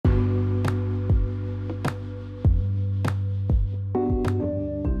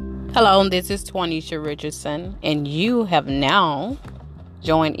Hello, this is Twanisha Richardson, and you have now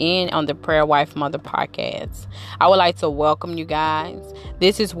joined in on the Prayer Wife Mother podcast. I would like to welcome you guys.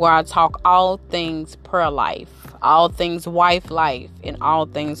 This is where I talk all things prayer life, all things wife life, and all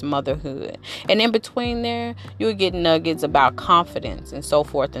things motherhood. And in between there, you'll get nuggets about confidence and so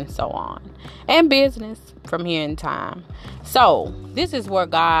forth and so on, and business from here in time. So this is where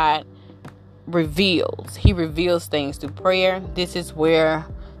God reveals. He reveals things through prayer. This is where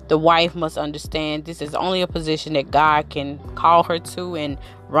the wife must understand this is only a position that God can call her to and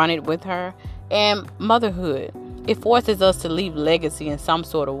run it with her. And motherhood, it forces us to leave legacy in some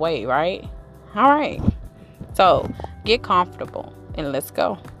sort of way, right? All right. So get comfortable and let's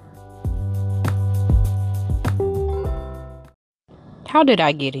go. How did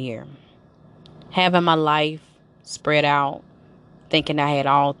I get here? Having my life spread out, thinking I had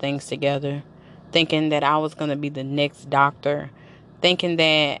all things together, thinking that I was going to be the next doctor, thinking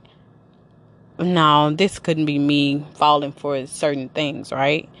that, no, this couldn't be me falling for certain things,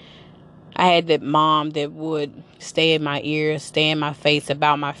 right? I had that mom that would stay in my ear, stay in my face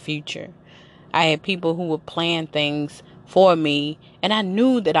about my future. I had people who would plan things for me, and I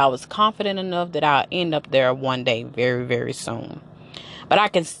knew that I was confident enough that I'll end up there one day very, very soon. But I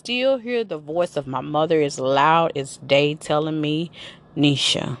can still hear the voice of my mother as loud as day telling me,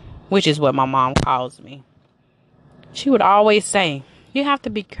 Nisha, which is what my mom calls me. She would always say, you have to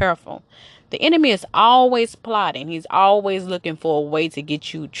be careful. The enemy is always plotting. He's always looking for a way to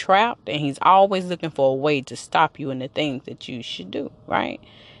get you trapped, and he's always looking for a way to stop you in the things that you should do, right?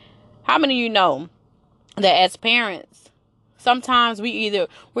 How many of you know that as parents, sometimes we're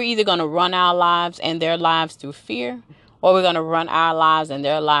either going to run our lives and their lives through fear, or we're going to run our lives and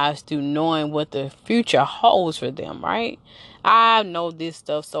their lives through knowing what the future holds for them, right? I know this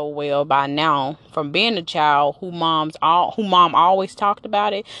stuff so well by now, from being a child who mom always talked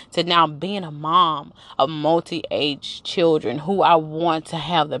about it, to now being a mom of multi-age children who I want to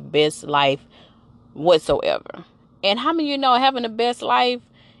have the best life whatsoever. And how many of you know having the best life,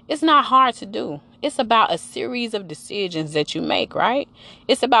 it's not hard to do. It's about a series of decisions that you make, right?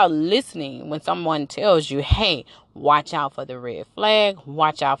 It's about listening when someone tells you, hey, watch out for the red flag,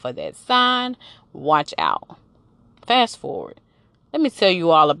 watch out for that sign, watch out. Fast forward. Let me tell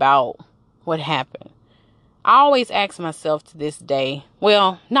you all about what happened. I always ask myself to this day,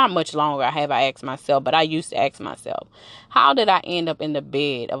 well, not much longer have I asked myself, but I used to ask myself, how did I end up in the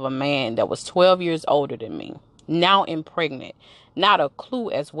bed of a man that was 12 years older than me, now impregnant, not a clue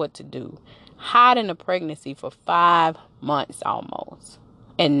as what to do, hiding a pregnancy for 5 months almost.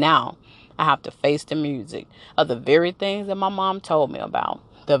 And now I have to face the music of the very things that my mom told me about,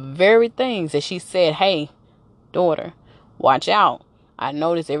 the very things that she said, hey, daughter, watch out. I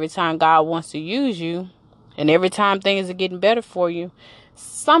notice every time God wants to use you, and every time things are getting better for you,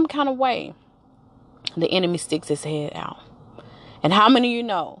 some kind of way, the enemy sticks his head out. And how many of you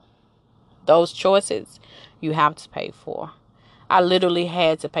know those choices you have to pay for? I literally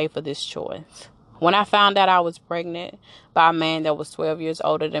had to pay for this choice. When I found out I was pregnant by a man that was 12 years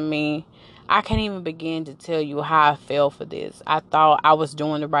older than me, I can't even begin to tell you how I felt for this. I thought I was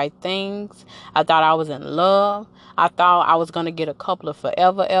doing the right things. I thought I was in love. I thought I was going to get a couple of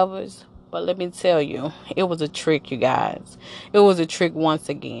forever evers. But let me tell you, it was a trick, you guys. It was a trick once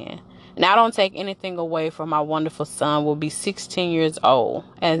again. And I don't take anything away from my wonderful son, will be 16 years old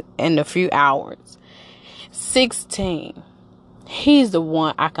in a few hours. 16. He's the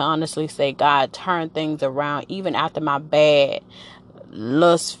one I can honestly say God turned things around even after my bad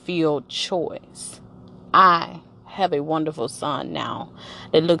lust-filled choice. I have a wonderful son now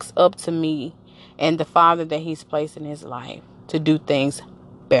that looks up to me and the father that he's placed in his life to do things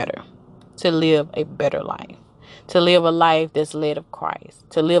better, to live a better life, to live a life that's led of Christ,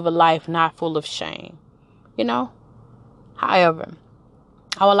 to live a life not full of shame, you know. However,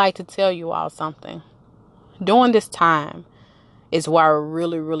 I would like to tell you all something. During this time is where I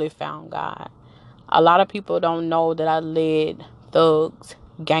really, really found God. A lot of people don't know that I led thugs,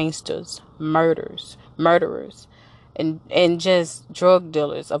 gangsters, murderers, and just drug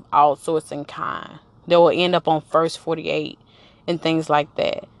dealers of all sorts and kind. They will end up on First 48 and things like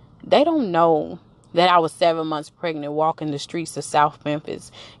that. They don't know that I was 7 months pregnant, walking the streets of South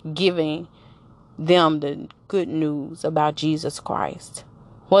Memphis, giving them the good news about Jesus Christ.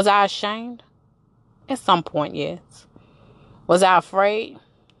 Was I ashamed? At some point, yes. Was I afraid?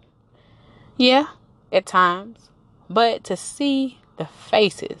 Yeah, at times. But to see the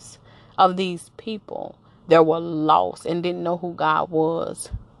faces of these people that were lost and didn't know who God was,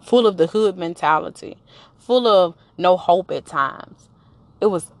 full of the hood mentality, full of no hope at times, it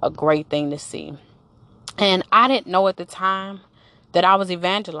was a great thing to see. And I didn't know at the time that I was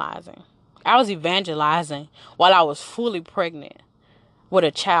evangelizing. I was evangelizing while I was fully pregnant with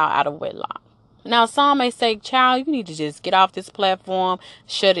a child out of wedlock. Now, some may say, child, you need to just get off this platform,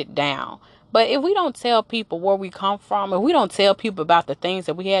 shut it down. But if we don't tell people where we come from, if we don't tell people about the things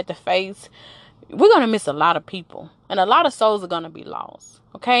that we had to face, we're going to miss a lot of people. And a lot of souls are going to be lost.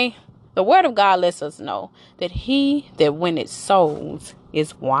 Okay? The word of God lets us know that he that winneth souls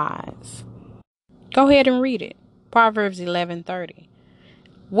is wise. Go ahead and read it. Proverbs 11:30.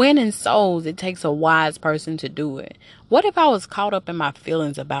 Winning souls, it takes a wise person to do it. What if I was caught up in my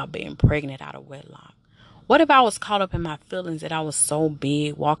feelings about being pregnant out of wedlock? What if I was caught up in my feelings that I was so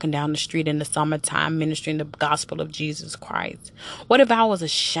big walking down the street in the summertime ministering the gospel of Jesus Christ? What if I was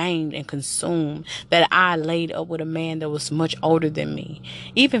ashamed and consumed that I laid up with a man that was much older than me,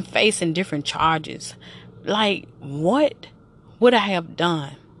 even facing different charges? Like, what would I have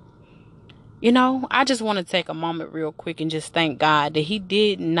done? You know, I just want to take a moment real quick and just thank God that he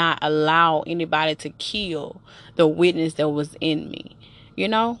did not allow anybody to kill the witness that was in me. You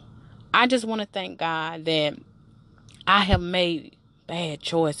know, I just want to thank God that I have made bad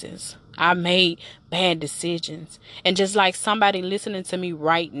choices. I made bad decisions. And just like somebody listening to me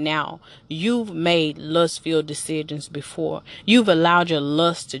right now, you've made lust-filled decisions before. You've allowed your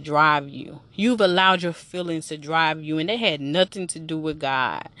lust to drive you. You've allowed your feelings to drive you. And they had nothing to do with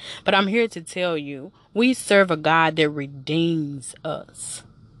God. But I'm here to tell you, we serve a God that redeems us.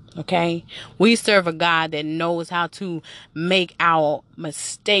 Okay? We serve a God that knows how to make our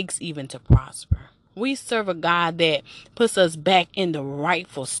mistakes even to prosper. We serve a God that puts us back in the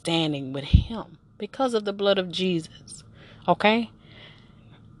rightful standing with him because of the blood of Jesus. Okay?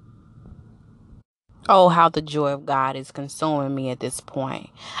 Oh, how the joy of God is consuming me at this point.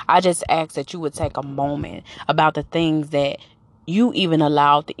 I just ask that you would take a moment about the things that you even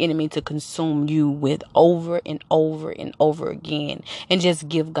allowed the enemy to consume you with over and over and over again, and just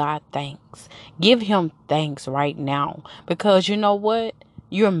give God thanks. Give him thanks right now, because you know what?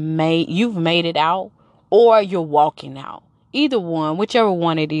 You've made it out, or you're walking out. Either one, whichever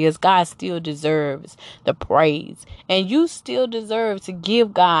one it is, God still deserves the praise, and you still deserve to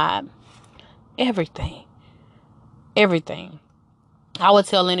give God everything. I would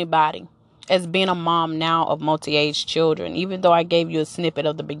tell anybody, as being a mom now of multi-age children, even though I gave you a snippet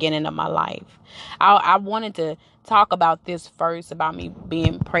of the beginning of my life, I wanted to talk about this first, about me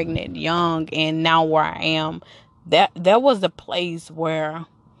being pregnant young and now where I am. That was the place where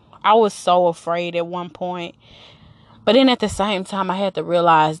I was so afraid at one point. But then at the same time, I had to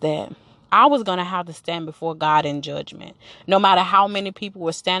realize that I was going to have to stand before God in judgment. No matter how many people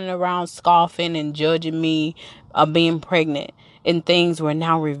were standing around scoffing and judging me of being pregnant, and things were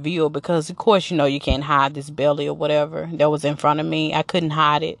now revealed, because of course, you know, you can't hide this belly or whatever that was in front of me. I couldn't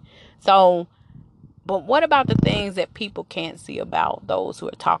hide it. So, but what about the things that people can't see about those who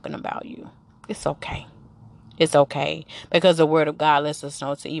are talking about you? It's okay. It's okay, because the word of God lets us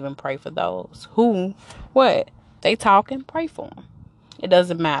know to even pray for those who, they talking, pray for them. It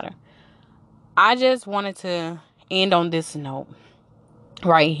doesn't matter. I just wanted to end on this note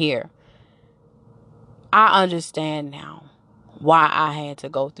right here. I understand now why I had to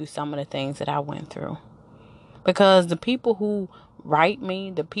go through some of the things that I went through. Because the people who write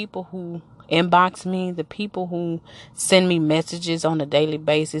me, the people who inbox me, the people who send me messages on a daily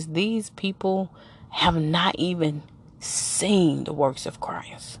basis, these people have not even seen the works of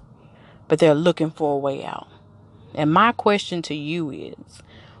Christ. But they're looking for a way out. And my question to you is,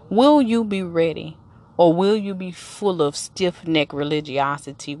 will you be ready, or will you be full of stiff-necked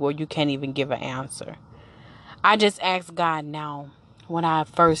religiosity where you can't even give an answer? I just asked God now, when I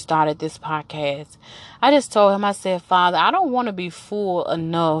first started this podcast, I just told him, I said, Father, I don't want to be full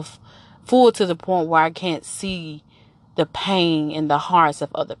to the point where I can't see the pain in the hearts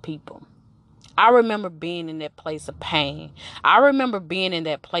of other people. I remember being in that place of pain. I remember being in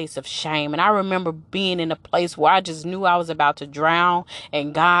that place of shame. And I remember being in a place where I just knew I was about to drown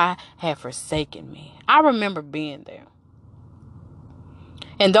and God had forsaken me. I remember being there.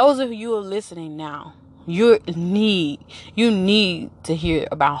 And those of you who are listening now, you need to hear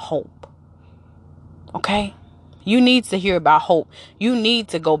about hope. Okay? You need to hear about hope. You need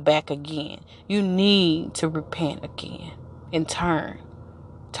to go back again. You need to repent again and turn.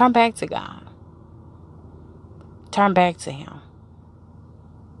 Turn back to God. Turn back to him.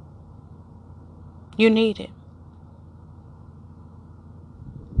 You need it.